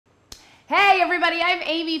Hey everybody, I'm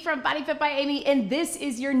Amy from BodyFit by Amy, and this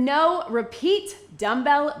is your no repeat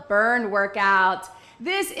dumbbell burn workout.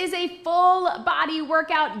 This is a full body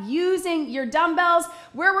workout using your dumbbells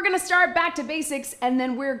where we're gonna start back to basics and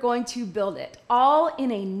then we're going to build it all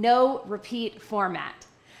in a no repeat format.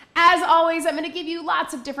 As always, I'm gonna give you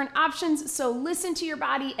lots of different options, so listen to your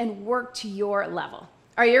body and work to your level.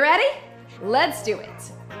 Are you ready? Let's do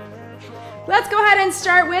it. Let's go ahead and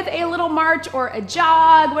start with a little march or a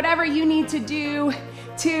jog, whatever you need to do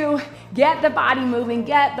to get the body moving,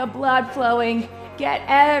 get the blood flowing, get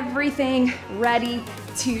everything ready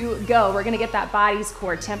to go. We're gonna get that body's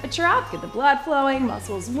core temperature up, get the blood flowing,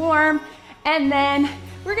 muscles warm, and then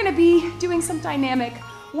we're gonna be doing some dynamic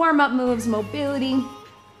warm-up moves, mobility,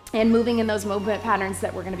 and moving in those movement patterns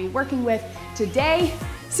that we're gonna be working with today.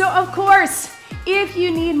 So of course, if you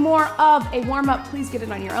need more of a warm-up, please get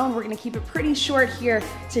it on your own. We're gonna keep it pretty short here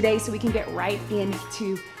today so we can get right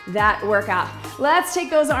into that workout. Let's take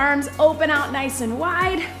those arms, open out nice and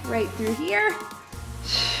wide, right through here.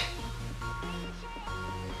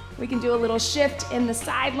 We can do a little shift in the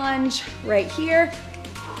side lunge right here.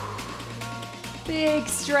 Big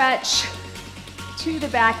stretch to the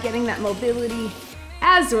back, getting that mobility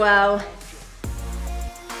as well.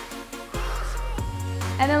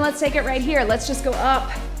 And then let's take it right here. Let's just go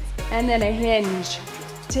up and then a hinge.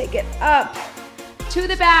 Take it up to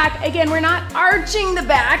the back. Again, we're not arching the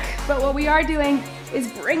back, but what we are doing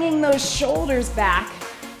is bringing those shoulders back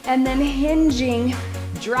and then hinging,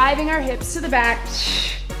 driving our hips to the back.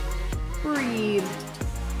 Breathe.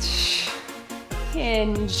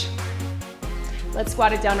 Hinge. Let's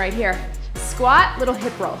squat it down right here. Squat, little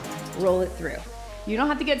hip roll. Roll it through. You don't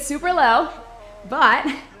have to get super low, but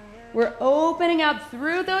we're opening up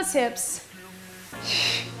through those hips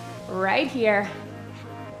right here.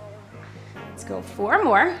 Let's go 4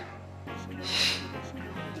 more.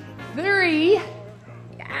 3,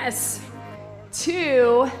 yes.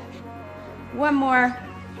 2, 1 more.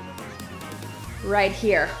 Right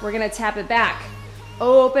here. We're gonna tap it back.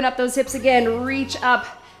 Open up those hips again, reach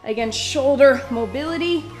up. Again, shoulder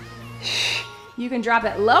mobility. You can drop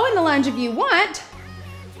it low in the lunge if you want,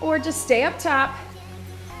 or just stay up top.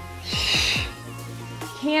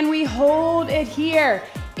 Can we hold it here?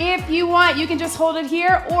 If you want, you can just hold it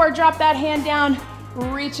here or drop that hand down,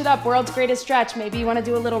 reach it up, world's greatest stretch. Maybe you wanna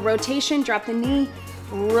do a little rotation, drop the knee,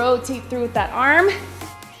 rotate through with that arm.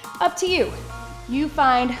 Up to you. You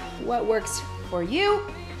find what works for you.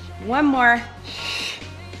 1 more.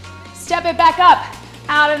 Step it back up.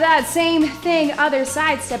 Out of that, same thing, other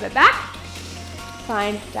side, step it back.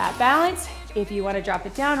 Find that balance. If you wanna drop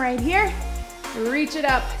it down right here, reach it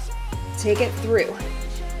up, take it through.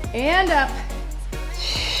 And up.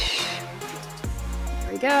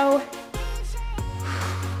 There we go.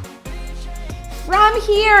 From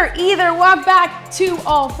here, either walk back to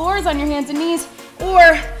all 4s on your hands and knees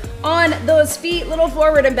or on those feet, little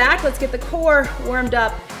forward and back. Let's get the core warmed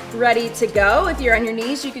up, ready to go. If you're on your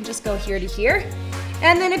knees, you can just go here to here.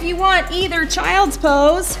 And then if you want either child's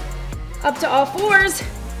pose, up to all 4s,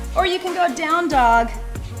 or you can go down dog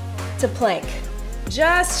to plank,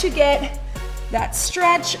 just to get that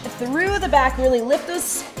stretch through the back, really lift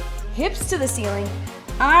those hips to the ceiling.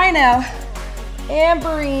 I know, and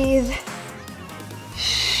breathe.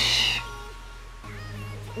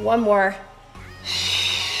 1 more.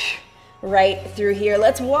 Right through here.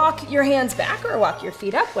 Let's walk your hands back or walk your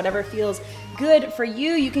feet up, whatever feels good for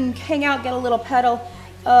you. You can hang out, get a little pedal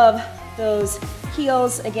of those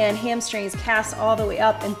heels. Again, hamstrings, calves all the way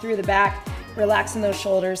up and through the back. Relaxing those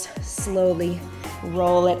shoulders, slowly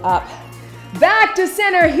roll it up. Back to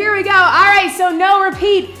center, here we go. All right, so no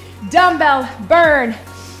repeat, dumbbell burn.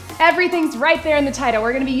 Everything's right there in the title.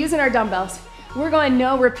 We're gonna be using our dumbbells. We're going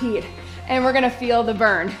no repeat, and we're gonna feel the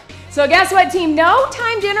burn. So guess what, team? No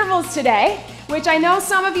timed intervals today, which I know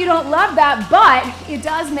some of you don't love that, but it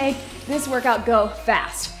does make this workout go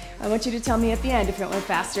fast. I want you to tell me at the end if it went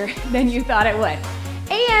faster than you thought it would.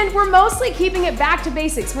 And we're mostly keeping it back to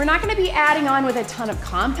basics. We're not gonna be adding on with a ton of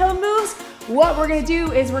compound moves. What we're gonna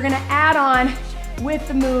do is we're gonna add on with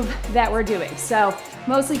the move that we're doing. So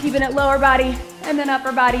mostly keeping it lower body and then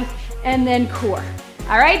upper body and then core.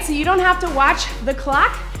 All right, so you don't have to watch the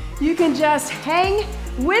clock. You can just hang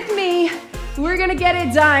with me. We're gonna get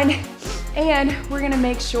it done and we're gonna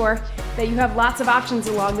make sure that you have lots of options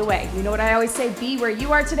along the way. You know what I always say, be where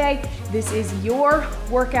you are today. This is your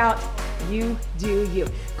workout, you do you.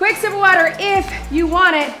 Quick sip of water if you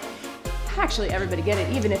want it. Actually, everybody get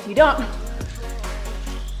it, even if you don't.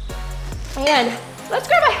 And let's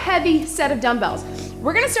grab a heavy set of dumbbells.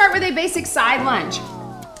 We're gonna start with a basic side lunge.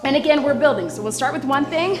 And again, we're building, so we'll start with one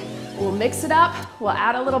thing. We'll mix it up, we'll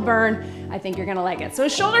add a little burn. I think you're gonna like it. So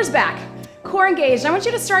shoulders back, core engaged. I want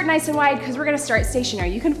you to start nice and wide because we're gonna start stationary.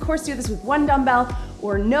 You can of course do this with one dumbbell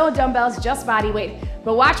or no dumbbells, just body weight.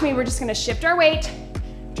 But watch me, we're just gonna shift our weight,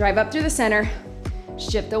 drive up through the center,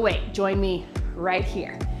 shift the weight. Join me right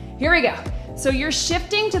here. Here we go. So you're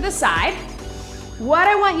shifting to the side. What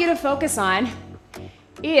I want you to focus on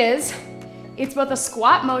is it's both a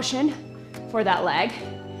squat motion for that leg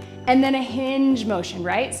and then a hinge motion,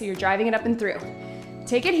 right? So you're driving it up and through.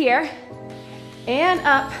 Take it here and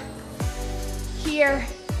up, here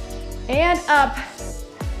and up,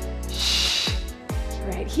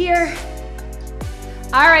 right here.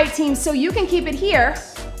 All right, team, so you can keep it here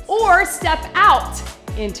or step out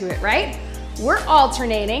into it, right? We're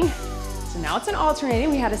alternating. So now it's an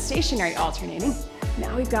alternating. We had a stationary alternating.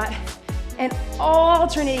 Now we've got an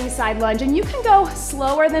alternating side lunge, and you can go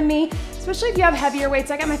slower than me, especially if you have heavier weights.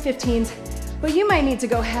 I got my 15s, but you might need to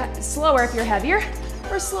go slower if you're heavier,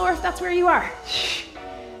 or slower if that's where you are.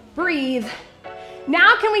 Breathe.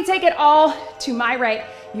 Now can we take it all to my right,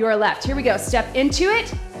 your left? Here we go. Step into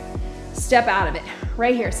it, step out of it.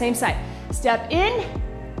 Right here, same side. Step in,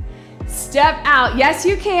 step out. Yes,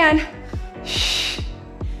 you can.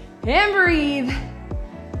 And breathe.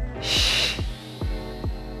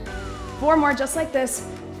 4 more, just like this.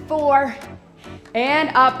 4, and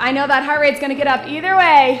up. I know that heart rate's gonna get up either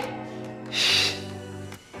way.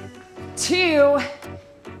 2.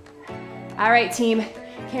 All right, team.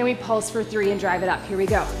 Can we pulse for 3 and drive it up? Here we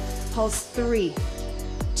go. Pulse 3,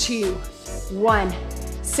 2, 1.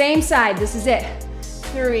 Same side, this is it.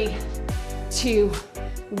 3, 2,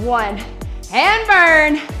 1. And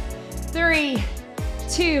burn. 3,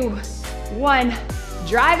 2, 1.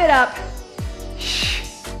 Drive it up.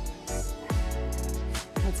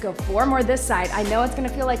 Let's go 4 more this side. I know it's gonna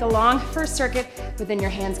feel like a long first circuit, but then your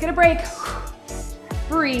hand's gonna break.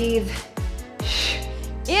 Breathe.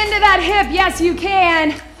 Into that hip, yes you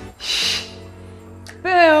can.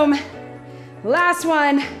 Boom. Last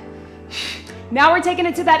one. Now we're taking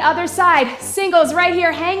it to that other side. Singles right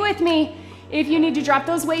here, hang with me. If you need to drop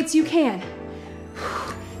those weights, you can.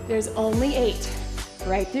 There's only 8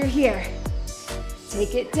 right through here.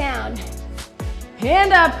 Take it down.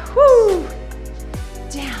 Hand up, whoo.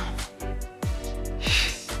 Down.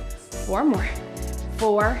 4 more.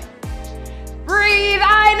 4. Breathe,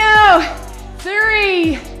 I know.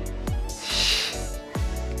 3,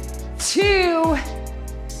 2.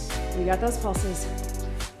 We got those pulses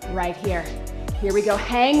right here. Here we go,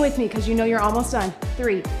 hang with me because you know you're almost done.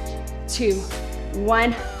 3, 2,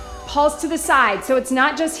 1. Pulse to the side, so it's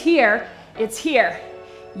not just here, it's here.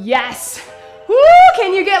 Yes. Woo,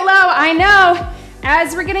 can you get low? I know,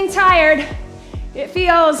 as we're getting tired, it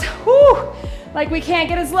feels, whoo, like we can't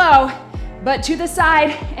get as low, but to the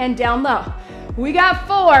side and down low. We got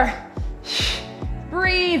 4.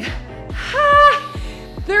 Breathe.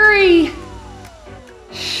 3.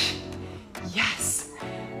 Yes.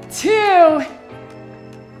 2.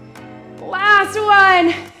 Last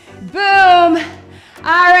one. Boom.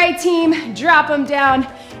 All right, team, drop them down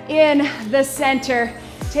in the center.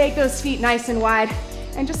 Take those feet nice and wide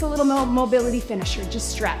and just a little mobility finisher. Just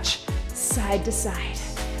stretch side to side.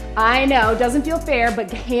 I know, doesn't feel fair, but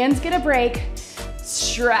hands get a break.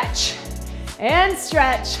 Stretch and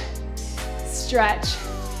stretch, stretch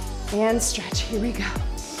and stretch. Here we go.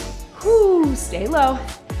 Whoo, stay low.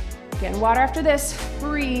 Getting water after this.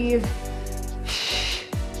 Breathe.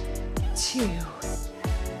 2,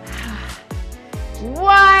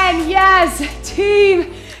 1, yes,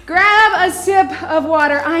 team. Grab a sip of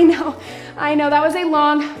water. I know, that was a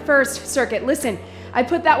long first circuit. Listen, I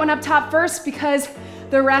put that one up top first because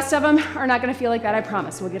the rest of them are not gonna feel like that, I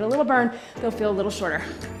promise. We'll get a little burn, they'll feel a little shorter.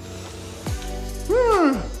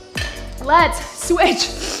 Let's switch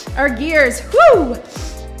our gears. Woo!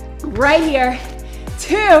 Right here.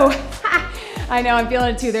 2. I know, I'm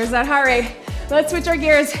feeling it too. There's that heart rate. Let's switch our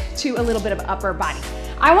gears to a little bit of upper body.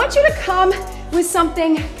 I want you to come with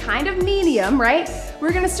something kind of medium, right?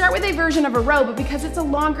 We're gonna start with a version of a row, but because it's a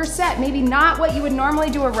longer set, maybe not what you would normally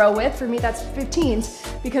do a row with. For me, that's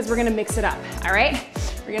 15s, because we're gonna mix it up, all right?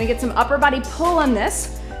 We're gonna get some upper body pull on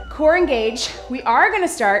this, core engage. We are gonna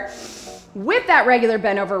start with that regular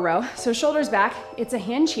bent over row. So shoulders back, it's a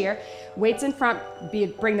hinge here. Weights in front,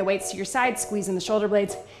 bring the weights to your side, squeeze in the shoulder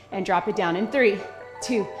blades, and drop it down in 3,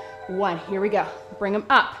 2, 1. Here we go. Bring them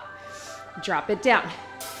up, drop it down.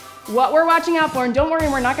 What we're watching out for, and don't worry,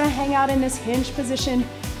 we're not gonna hang out in this hinge position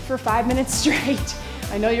for 5 minutes straight.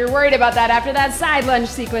 I know you're worried about that after that side lunge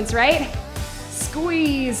sequence, right?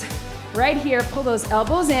 Squeeze right here, pull those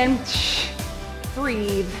elbows in,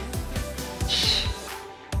 breathe.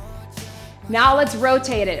 Now let's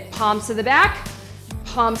rotate it. Palms to the back,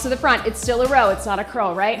 palms to the front. It's still a row, it's not a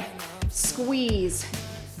curl, right? Squeeze,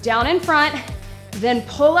 down in front, then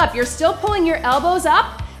pull up. You're still pulling your elbows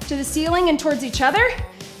up to the ceiling and towards each other.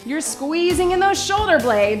 You're squeezing in those shoulder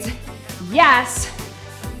blades. Yes.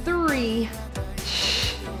 3,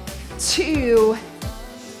 2,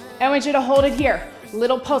 I want you to hold it here.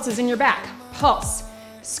 Little pulses in your back. Pulse,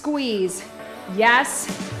 squeeze. Yes,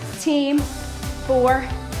 team. 4,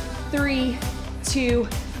 3, 2,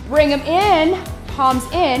 bring them in, palms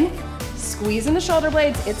in, squeeze in the shoulder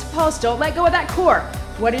blades. It's a pulse, don't let go of that core.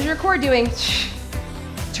 What is your core doing?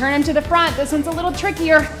 Turn them to the front. This one's a little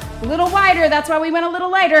trickier, a little wider. That's why we went a little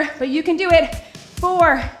lighter, but you can do it.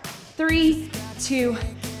 4, 3, 2,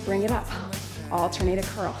 bring it up. Alternate a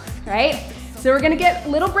curl, right? So we're gonna get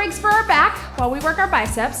little breaks for our back while we work our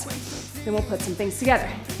biceps. Then we'll put some things together.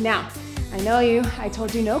 Now, I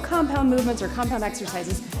told you no compound movements or compound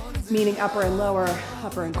exercises, meaning upper and lower,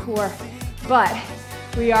 upper and core, but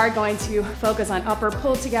we are going to focus on upper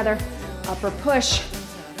pull together, upper push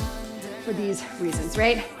for these reasons,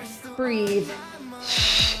 right? Breathe.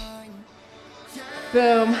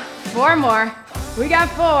 Boom. 4 more. We got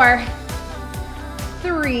 4,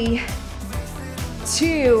 3,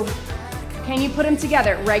 2. Can you put them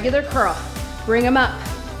together? Regular curl. Bring them up.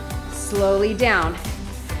 Slowly down.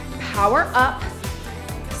 Power up.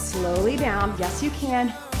 Slowly down. Yes, you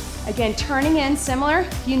can. Again, turning in, similar.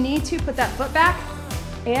 If you need to, put that foot back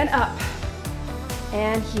and up.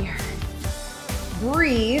 And here.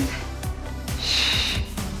 Breathe.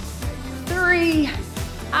 3.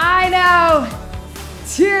 I know.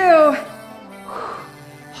 2.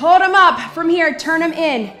 Hold them up. From here, turn them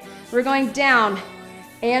in. We're going down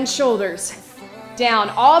and shoulders. Down,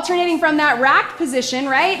 alternating from that racked position,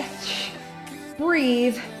 right?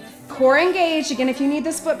 Breathe. Core engaged. Again, if you need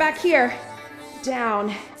this foot back here.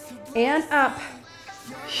 Down and up.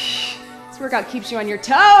 This workout keeps you on your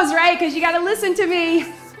toes, right? Because you got to listen to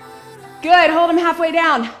me. Good. Hold them halfway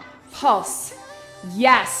down. Pulse.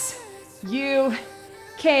 Yes, you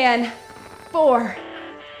can. 4,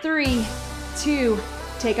 3, 2.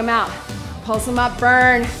 Take them out. Pulse them up.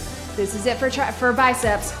 Burn. This is it for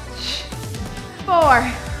biceps. 4,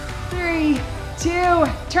 3, 2.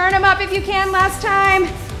 Turn them up if you can. Last time.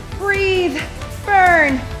 Breathe.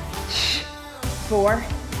 Burn. 4,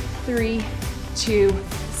 3, 2.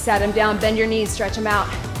 Set them down. Bend your knees. Stretch them out.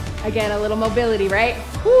 Again, a little mobility, right?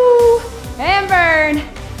 Woo. And burn.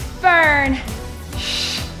 Burn.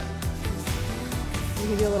 We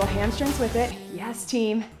can do a little hamstrings with it. Yes,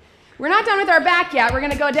 team. We're not done with our back yet. We're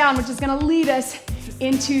gonna go down, which is gonna lead us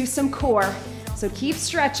into some core. So keep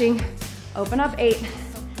stretching. Open up. 8,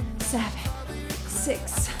 7,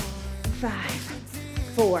 6, 5,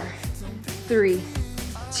 4, 3,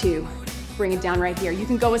 2. Bring it down right here. You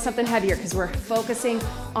can go with something heavier because we're focusing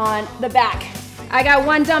on the back. I got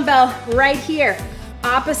 1 dumbbell right here.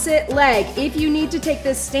 Opposite leg. If you need to take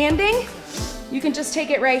this standing, you can just take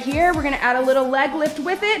it right here. We're gonna add a little leg lift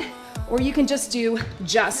with it, or you can just do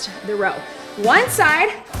just the row. One side,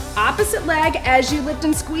 opposite leg. As you lift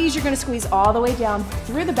and squeeze, you're gonna squeeze all the way down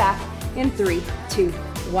through the back in 3, 2,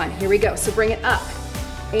 1. Here we go. So bring it up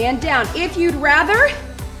and down. If you'd rather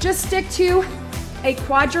just stick to a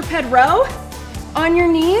quadruped row on your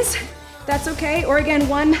knees, that's okay. Or again,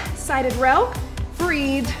 one-sided row.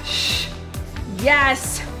 Breathe.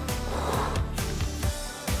 Yes.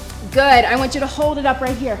 Good. I want you to hold it up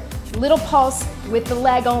right here. Little pulse with the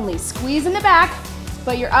leg only. Squeeze in the back,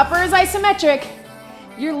 but your upper is isometric.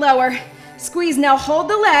 Your lower. Squeeze. Now hold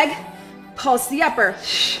the leg. Pulse the upper.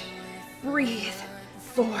 Breathe.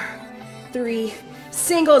 4, 3.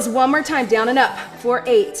 Singles one more time. Down and up. For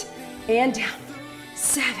 8. And down.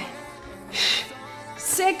 7,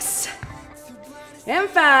 6, and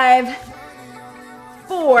 5,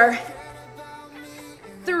 4,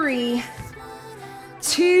 3,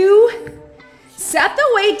 2. Set the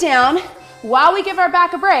weight down. While we give our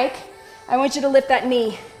back a break, I want you to lift that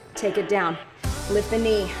knee. Take it down. Lift the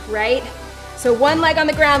knee, right? So one leg on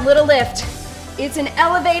the ground, little lift. It's an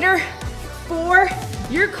elevator for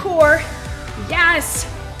your core. Yes.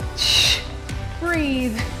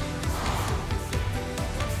 Breathe.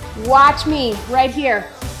 Watch me right here.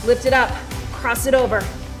 Lift it up, cross it over,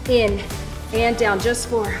 in and down. Just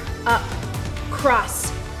 4, up,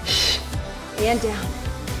 cross, and down,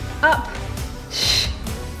 up.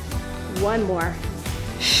 1 more.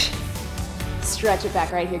 Stretch it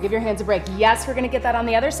back right here. Give your hands a break. Yes, we're gonna get that on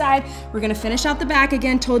the other side. We're gonna finish out the back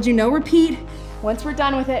again. Told you no repeat. Once we're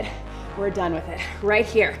done with it, we're done with it. Right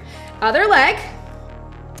here. Other leg,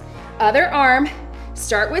 other arm.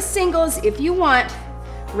 Start with singles if you want.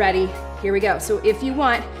 Ready, here we go. So if you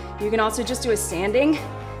want, You can also just do a standing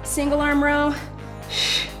single arm row.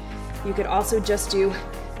 You could also just do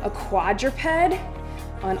a quadruped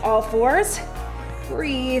on all fours.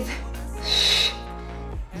 Breathe.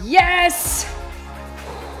 Yes.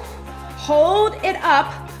 Hold it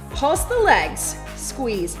up, pulse the legs,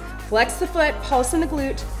 squeeze. Flex the foot, pulse in the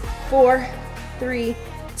glute. 4, 3,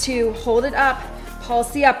 2, hold it up,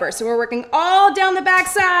 pulse the upper. So we're working all down the back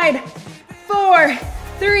side. 4,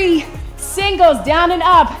 3, singles, down and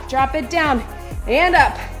up. Drop it down and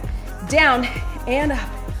up, down and up.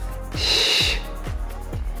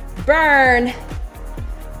 Burn.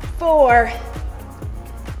 4,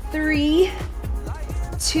 3,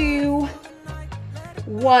 2,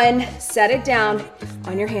 1. Set it down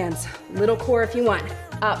on your hands. Little core if you want.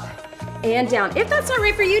 Up and down. If that's not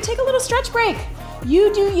right for you, take a little stretch break.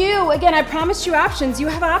 You do you. Again, I promised you options. You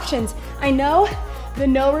have options. I know the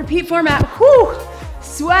no repeat format, whew,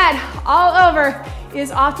 sweat all over,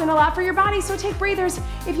 is often a lot for your body, so take breathers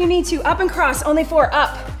if you need to. Up and cross, only 4,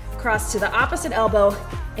 up. Cross to the opposite elbow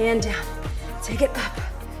and down. Take it up,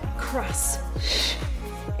 cross,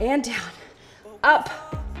 and down, up.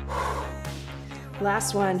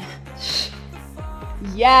 Last one.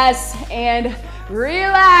 Yes, and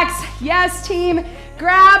relax. Yes, team.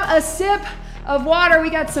 Grab a sip of water. We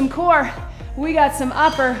got some core, we got some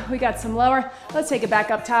upper, we got some lower. Let's take it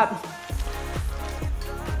back up top.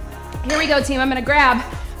 Here we go, team. I'm gonna grab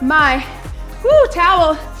my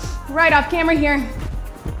towel right off camera here.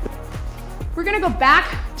 We're gonna go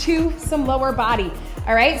back to some lower body.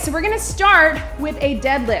 All right, so we're gonna start with a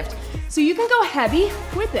deadlift. So you can go heavy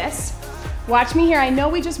with this. Watch me here. I know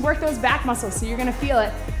we just worked those back muscles, so you're gonna feel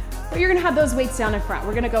it, but you're gonna have those weights down in front.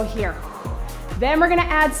 We're gonna go here. Then we're gonna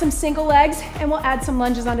add some single legs and we'll add some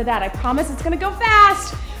lunges onto that. I promise it's gonna go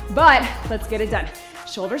fast, but let's get it done.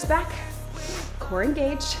 Shoulders back, core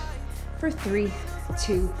engaged for 3,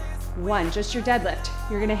 2, 1. Just your deadlift.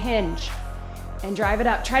 You're gonna hinge and drive it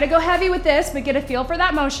up. Try to go heavy with this, but get a feel for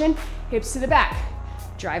that motion. Hips to the back,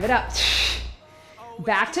 drive it up.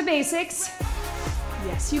 Back to basics.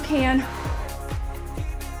 Yes, you can.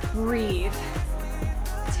 Breathe.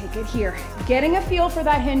 Take it here. Getting a feel for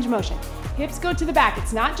that hinge motion. Hips go to the back.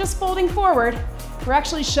 It's not just folding forward. We're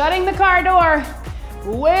actually shutting the car door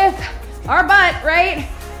with our butt, right?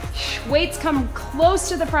 Weights come close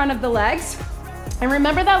to the front of the legs. And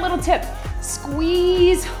remember that little tip.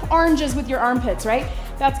 Squeeze oranges with your armpits, right?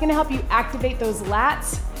 That's gonna help you activate those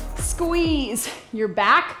lats. Squeeze your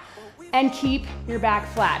back and keep your back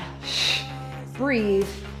flat. Breathe.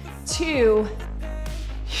 2.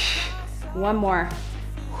 1 more.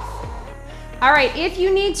 All right, if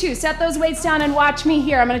you need to, set those weights down and watch me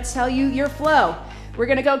here. I'm gonna tell you your flow. We're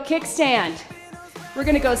gonna go kickstand. We're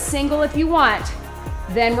gonna go single if you want.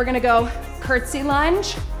 Then we're gonna go curtsy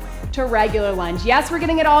lunge to regular lunge. Yes, we're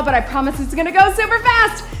getting it all, but I promise it's gonna go super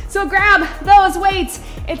fast. So grab those weights.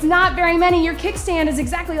 It's not very many. Your kickstand is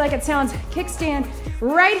exactly like it sounds. Kickstand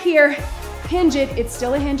right here. Hinge it. It's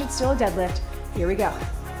still a hinge, it's still a deadlift. Here we go.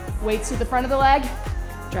 Weights to the front of the leg,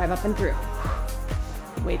 drive up and through.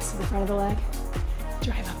 Weights to the front of the leg,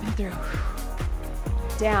 drive up and through.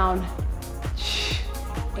 Down,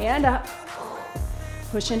 and up.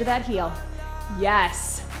 Push into that heel.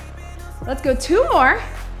 Yes. Let's go 2 more,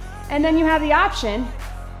 and then you have the option.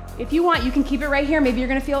 If you want, you can keep it right here. Maybe you're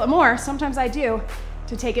gonna feel it more. Sometimes I do,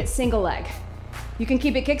 to take it single leg. You can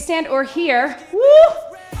keep it kickstand or here,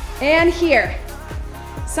 and here.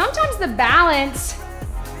 Sometimes the balance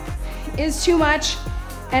is too much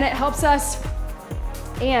and it helps us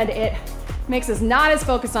and it makes us not as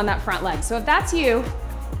focused on that front leg. So if that's you,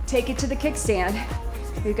 take it to the kickstand.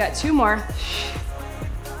 We've got 2 more.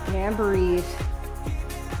 And breathe.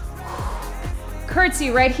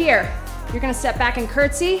 Curtsy right here. You're gonna step back and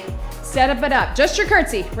curtsy, set it up. Just your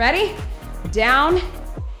curtsy. Ready? Down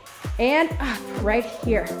and up right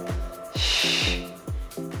here.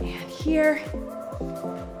 And here.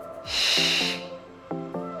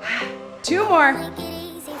 2 more.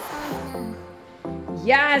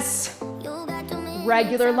 Yes.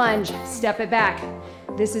 Regular lunge, step it back.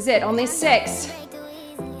 This is it, only 6.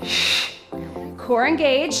 Core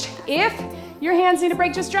engaged. If your hands need a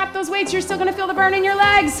break, just drop those weights. You're still gonna feel the burn in your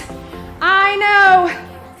legs. I know.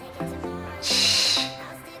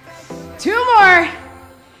 2 more.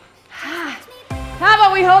 How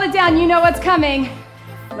about we hold it down? You know what's coming.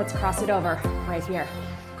 Let's cross it over right here.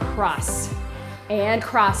 Cross and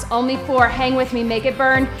cross. Only 4. Hang with me. Make it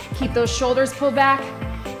burn. Keep those shoulders pulled back.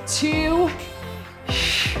 2.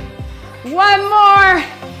 1 more.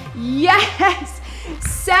 Yes.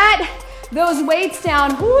 Set those weights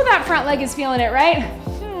down. Ooh, that front leg is feeling it, right?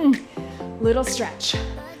 Little stretch.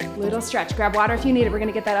 Little stretch. Grab water if you need it. We're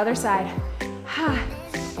gonna get that other side.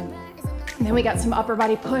 And then we got some upper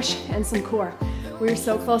body push and some core. We're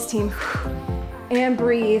so close, team. And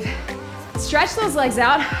breathe. Stretch those legs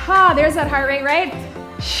out. There's that heart rate, right?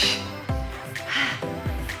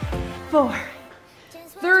 4,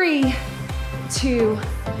 3, 2,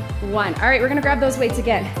 1. All right, we're gonna grab those weights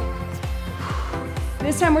again.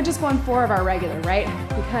 This time we're just going 4 of our regular, right?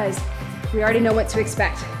 Because we already know what to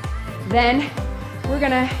expect. Then we're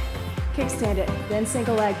gonna kickstand it, then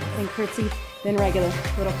single leg, then curtsy, then regular,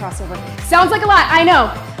 little crossover. Sounds like a lot, I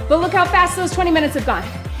know, but look how fast those 20 minutes have gone.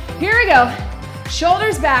 Here we go.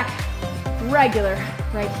 Shoulders back, regular,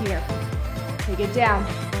 right here. Take it down,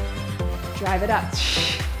 drive it up.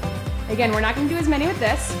 Again, we're not gonna do as many with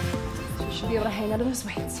this, so you should be able to hang onto those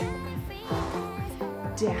weights.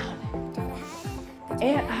 Down,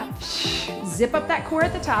 and up. Zip up that core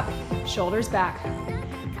at the top, shoulders back.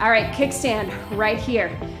 All right, kickstand right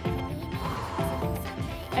here.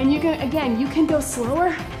 And you can go slower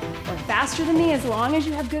or faster than me as long as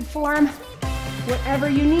you have good form, whatever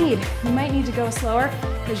you need. You might need to go slower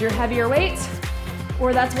because you're heavier weights,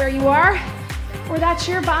 or that's where you are, or that's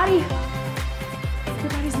your body's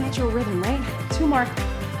natural rhythm, right? 2 more.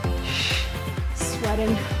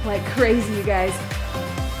 Sweating like crazy, you guys.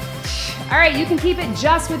 All right, you can keep it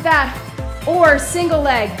just with that, or single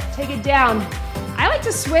leg, take it down. I like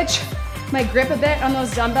to switch my grip a bit on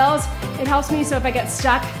those dumbbells. It helps me so if I get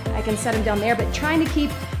stuck, I can set them down there, but trying to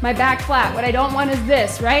keep my back flat. What I don't want is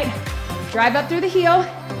this, right? Drive up through the heel.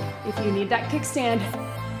 If you need that kickstand,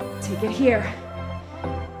 take it here.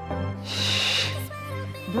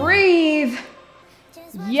 Breathe.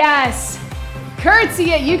 Yes.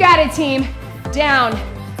 Curtsy it, you got it, team. Down,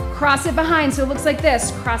 cross it behind, so it looks like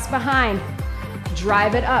this. Cross behind,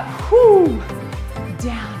 drive it up. Whoo.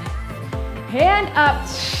 Down, hand up.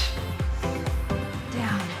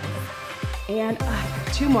 Down, and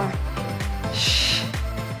up. 2 more.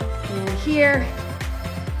 And here.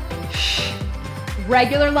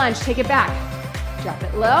 Regular lunge, take it back. Drop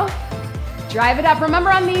it low, drive it up. Remember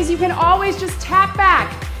on these, you can always just tap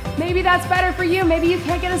back. Maybe that's better for you. Maybe you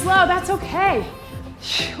can't get as low, that's okay.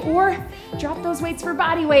 Or drop those weights for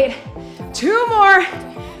body weight. 2 more,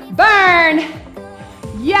 burn.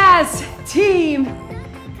 Yes, team.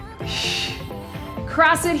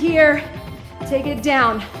 Cross it here, take it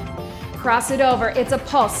down. Cross it over, it's a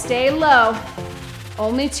pulse, stay low.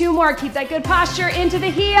 Only 2 more, keep that good posture into the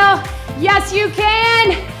heel. Yes, you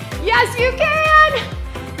can. Yes, you can.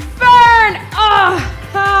 Burn.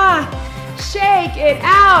 Shake it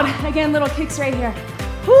out. Again, little kicks right here.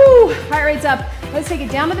 Whoo, heart rate's up. Let's take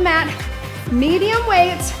it down to the mat. Medium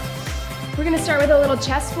weight. We're gonna start with a little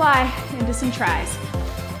chest fly into some tries.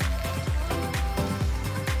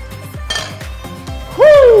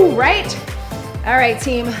 Whoo, right? All right,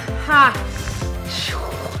 team.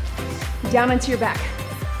 Down onto your back.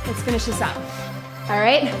 Let's finish this up. All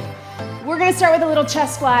right, we're gonna start with a little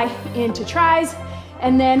chest fly into tries,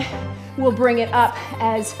 and then we'll bring it up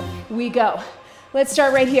as we go. Let's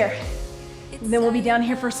start right here. And then we'll be down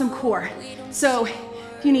here for some core. So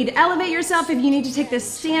if you need to elevate yourself, if you need to take this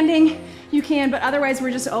standing, you can, but otherwise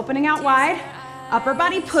we're just opening out wide. Upper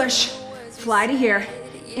body push, fly to here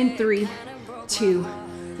in 3, 2,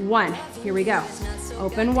 1. Here we go.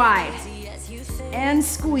 Open wide and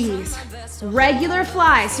squeeze. Regular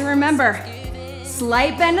fly, so remember,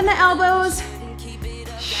 slight bend in the elbows.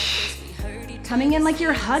 Coming in like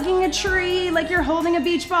you're hugging a tree, like you're holding a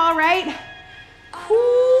beach ball, right?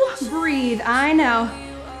 Ooh, breathe, I know.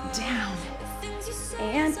 Down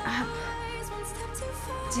and up,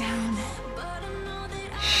 down.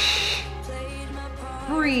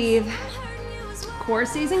 Breathe. Core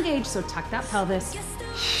stays engaged, so tuck that pelvis.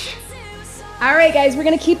 All right, guys, we're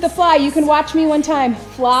gonna keep the fly. You can watch me one time.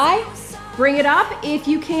 Fly, bring it up. If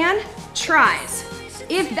you can, tries.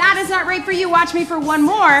 If that is not right for you, watch me for 1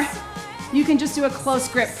 more. You can just do a close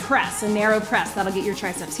grip press, a narrow press. That'll get your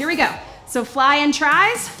triceps. Here we go. So fly and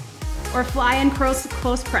tries, or fly and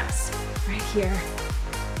close press. Right here,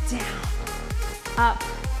 down, up.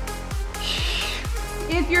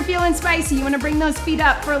 If you're feeling spicy, you wanna bring those feet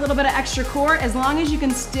up for a little bit of extra core, as long as you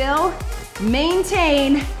can still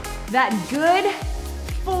maintain that good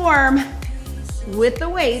form with the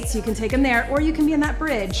weights. You can take them there, or you can be in that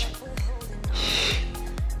bridge.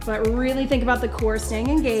 But really think about the core staying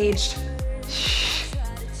engaged.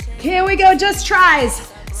 Here we go, just tries.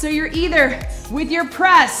 So you're either with your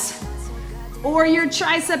press or your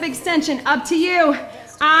tricep extension, up to you.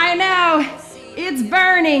 I know, it's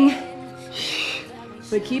burning,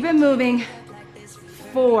 but keep it moving.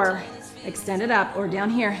 4, extend it up, or down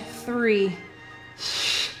here. 3,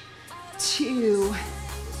 2,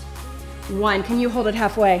 1. Can you hold it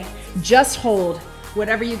halfway? Just hold.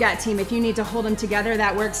 Whatever you got, team. If you need to hold them together,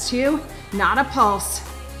 that works too. Not a pulse,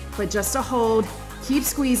 but just a hold. Keep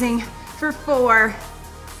squeezing for 4,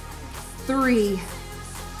 3,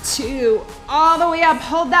 2, all the way up.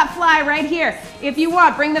 Hold that fly right here. If you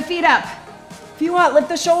want, bring the feet up. If you want, lift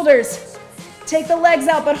the shoulders. Take the legs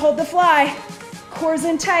out, but hold the fly. Core's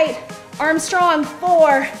in tight, arms strong.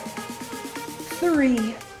 4,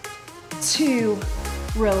 3, 2,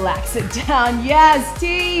 relax it down. Yes,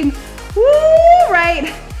 team. Woo,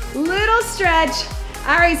 right. Little stretch.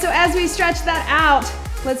 All right, so as we stretch that out,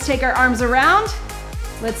 let's take our arms around.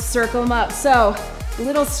 Let's circle them up. So,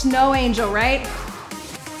 little snow angel, right?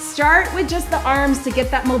 Start with just the arms to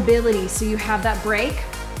get that mobility so you have that break.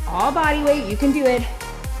 All body weight, you can do it.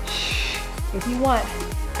 If you want,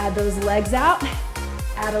 add those legs out,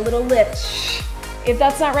 add a little lift. If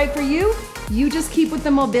that's not right for you, you just keep with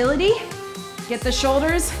the mobility. Get the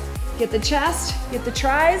shoulders, get the chest, get the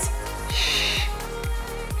tries,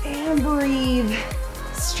 and breathe.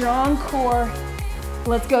 Strong core.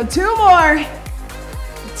 Let's go 2 more.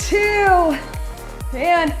 2,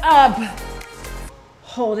 and up.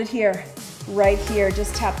 Hold it here, right here.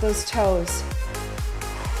 Just tap those toes.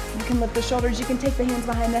 You can lift the shoulders. You can take the hands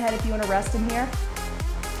behind the head if you want to rest in here.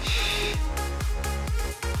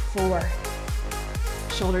 4.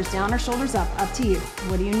 Shoulders down or shoulders up to you.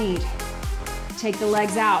 What do you need? Take the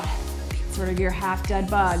legs out, sort of your half dead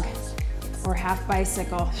bug or half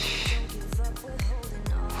bicycle.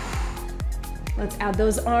 Let's add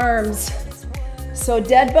those arms. So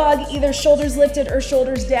dead bug, either shoulders lifted or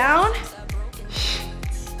shoulders down.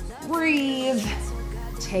 Breathe.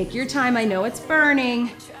 Take your time. I know it's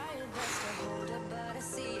burning.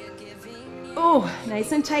 Oh,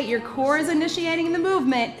 nice and tight. Your core is initiating the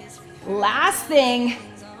movement. Last thing,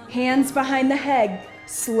 hands behind the head.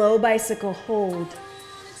 Slow bicycle, hold.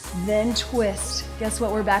 Then twist. Guess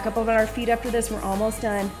what? We're back up on our feet after this. We're almost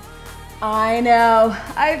done. I know.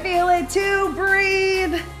 I feel it too.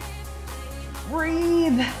 Breathe.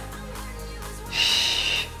 Breathe.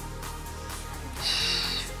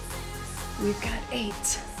 We've got 8,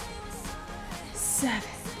 7,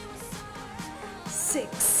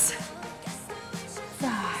 6,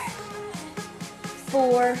 5,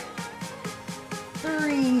 4,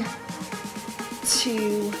 3,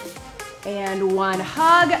 2, and 1.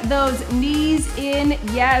 Hug those knees in.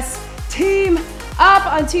 Yes, team, up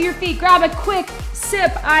onto your feet. Grab a quick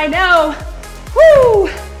sip. I know. Woo!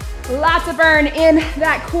 Lots of burn in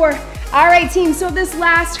that core. All right, team, so this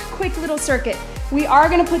last quick little circuit, we are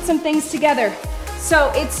gonna put some things together.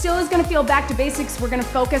 So it still is gonna feel back to basics. We're gonna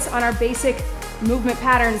focus on our basic movement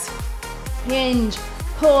patterns. Hinge,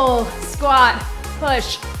 pull, squat,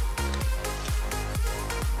 push.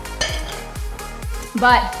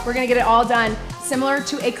 But we're gonna get it all done similar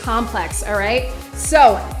to a complex, all right?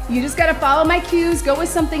 So you just gotta follow my cues, go with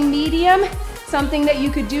something medium, something that you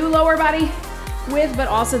could do lower body with, but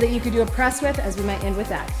also that you could do a press with, as we might end with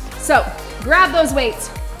that. So grab those weights.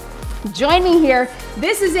 Join me here.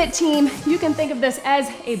 This is it, team. You can think of this as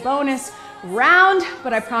a bonus round,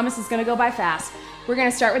 but I promise it's gonna go by fast. We're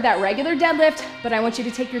gonna start with that regular deadlift, but I want you to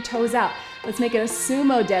take your toes out. Let's make it a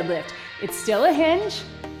sumo deadlift. It's still a hinge,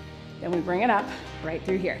 then we bring it up right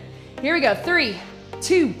through here. Here we go, 3,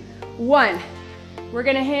 2, 1. We're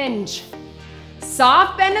gonna hinge.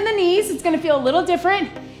 Soft bend in the knees. It's gonna feel a little different.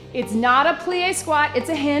 It's not a plie squat, it's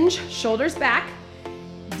a hinge. Shoulders back,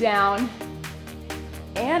 down,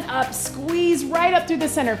 and up. Squeeze right up through the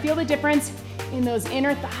center. Feel the difference in those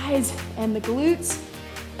inner thighs and the glutes.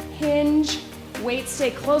 Hinge, weight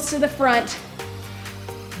stay close to the front.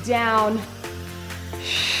 Down.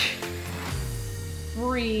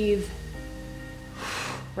 Breathe.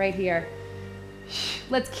 Right here.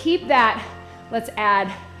 Let's keep that. Let's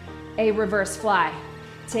add a reverse fly.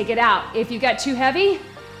 Take it out. If you got too heavy,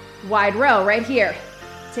 wide row right here.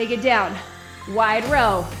 Take it down. Wide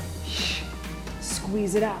row.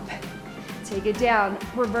 Squeeze it up. Take it down.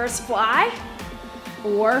 Reverse fly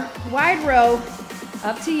or wide row.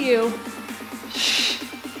 Up to you.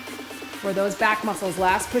 For those back muscles.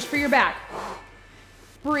 Last push for your back.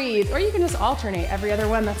 Breathe. Or you can just alternate every other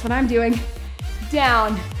one. That's what I'm doing.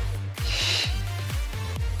 Down.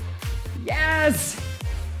 Yes.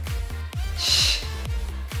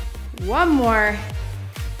 One more.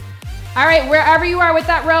 All right, wherever you are with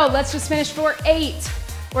that row, let's just finish for 8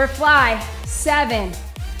 or fly. 7.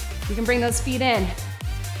 You can bring those feet in.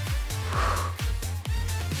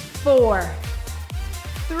 4,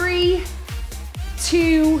 3,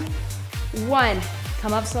 2, 1.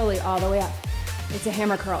 Come up slowly all the way up. It's a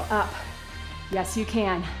hammer curl. Up. Yes, you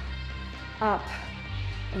can. Up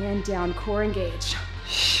and down. Core engaged.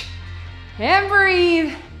 And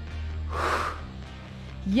breathe.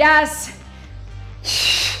 Yes.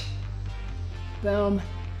 Boom.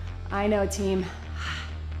 I know, team.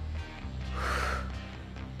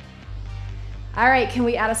 All right, can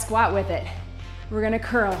we add a squat with it? We're gonna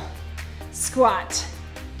curl, squat,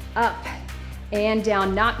 up and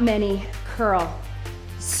down. Not many, curl,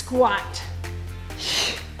 squat.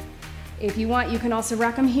 If you want, you can also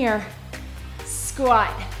rack them here.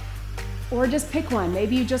 Squat, or just pick one.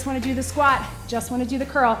 Maybe you just wanna do the squat, just wanna do the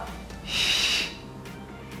curl.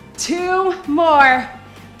 2 more.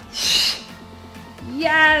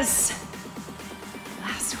 Yes.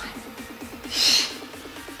 Last one.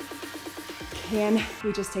 Can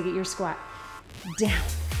we just take it your squat? Down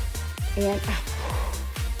and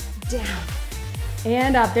up, down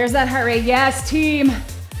and up. There's that heart rate. Yes, team.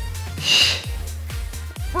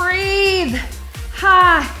 Breathe.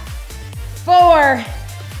 Ha. 4,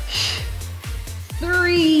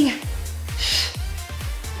 3,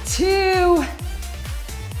 2.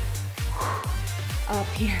 Up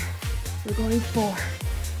here. We're going 4.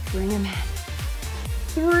 Bring them in.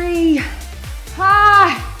 3.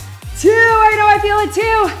 Ha. 2. I know, I feel it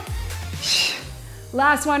too.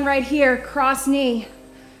 Last one right here. Cross knee,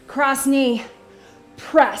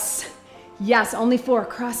 press. Yes, only 4.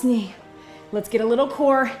 Cross knee. Let's get a little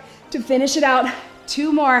core to finish it out.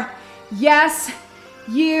 2 more. Yes,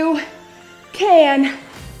 you can.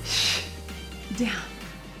 Down,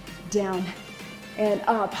 down, and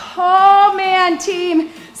up. Oh man, team,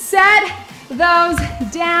 set those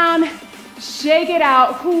down. Shake it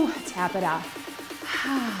out. Whew, tap it out.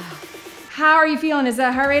 How are you feeling? Is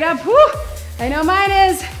that heart rate up? Whew, I know mine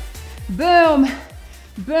is. Boom,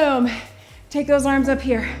 boom. Take those arms up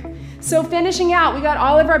here. So finishing out, we got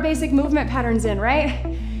all of our basic movement patterns in, right?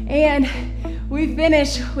 And we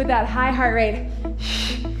finish with that high heart rate.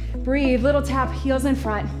 Breathe, little tap, heels in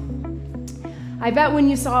front. I bet when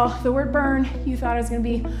you saw the word burn, you thought it was gonna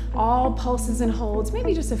be all pulses and holds,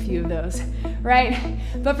 maybe just a few of those, right?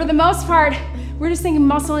 But for the most part, we're just thinking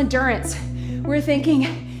muscle endurance. We're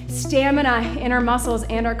thinking stamina in our muscles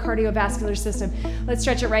and our cardiovascular system. Let's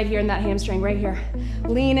stretch it right here in that hamstring, right here.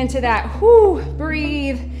 Lean into that, whoo,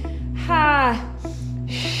 breathe, ha.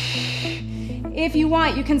 If you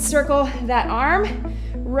want, you can circle that arm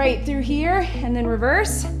right through here and then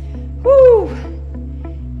reverse, whoo,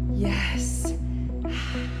 yes.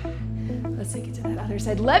 Let's take it to that other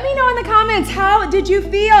side. Let me know in the comments, how did you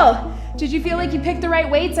feel? Did you feel like you picked the right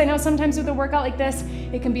weights? I know sometimes with a workout like this,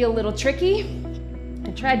 it can be a little tricky. I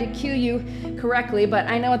tried to cue you correctly, but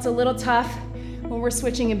I know it's a little tough when we're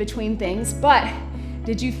switching in between things. But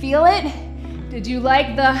did you feel it? Did you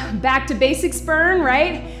like the back to basics burn,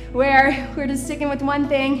 right? Where we're just sticking with one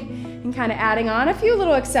thing and kind of adding on a few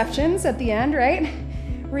little exceptions at the end, right?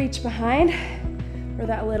 Reach behind for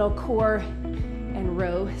that little core and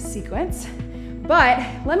row sequence. But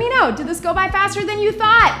let me know, did this go by faster than you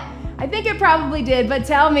thought? I think it probably did, but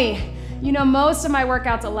tell me. You know, most of my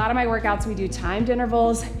workouts, a lot of my workouts, we do timed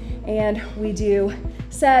intervals and we do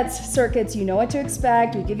sets, circuits, you know what to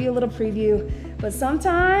expect. We give you a little preview, but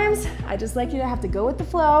sometimes I just like you to have to go with the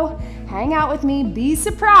flow, hang out with me, be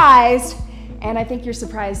surprised. And I think you're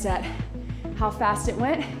surprised at how fast it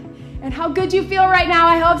went and how good you feel right now.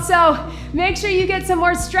 I hope so. Make sure you get some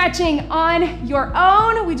more stretching on your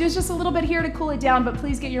own. We do just a little bit here to cool it down, but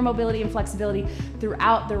please get your mobility and flexibility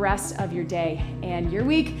throughout the rest of your day and your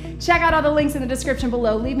week. Check out all the links in the description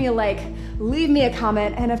below. Leave me a like, leave me a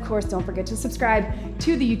comment, and of course, don't forget to subscribe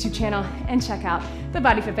to the YouTube channel and check out the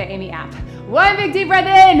BodyFit by Amy app. One big deep breath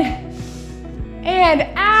in and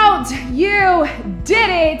out. You did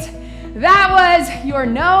it. That was your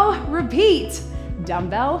no repeat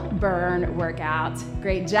dumbbell burn workout.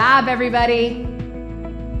 Great job, everybody.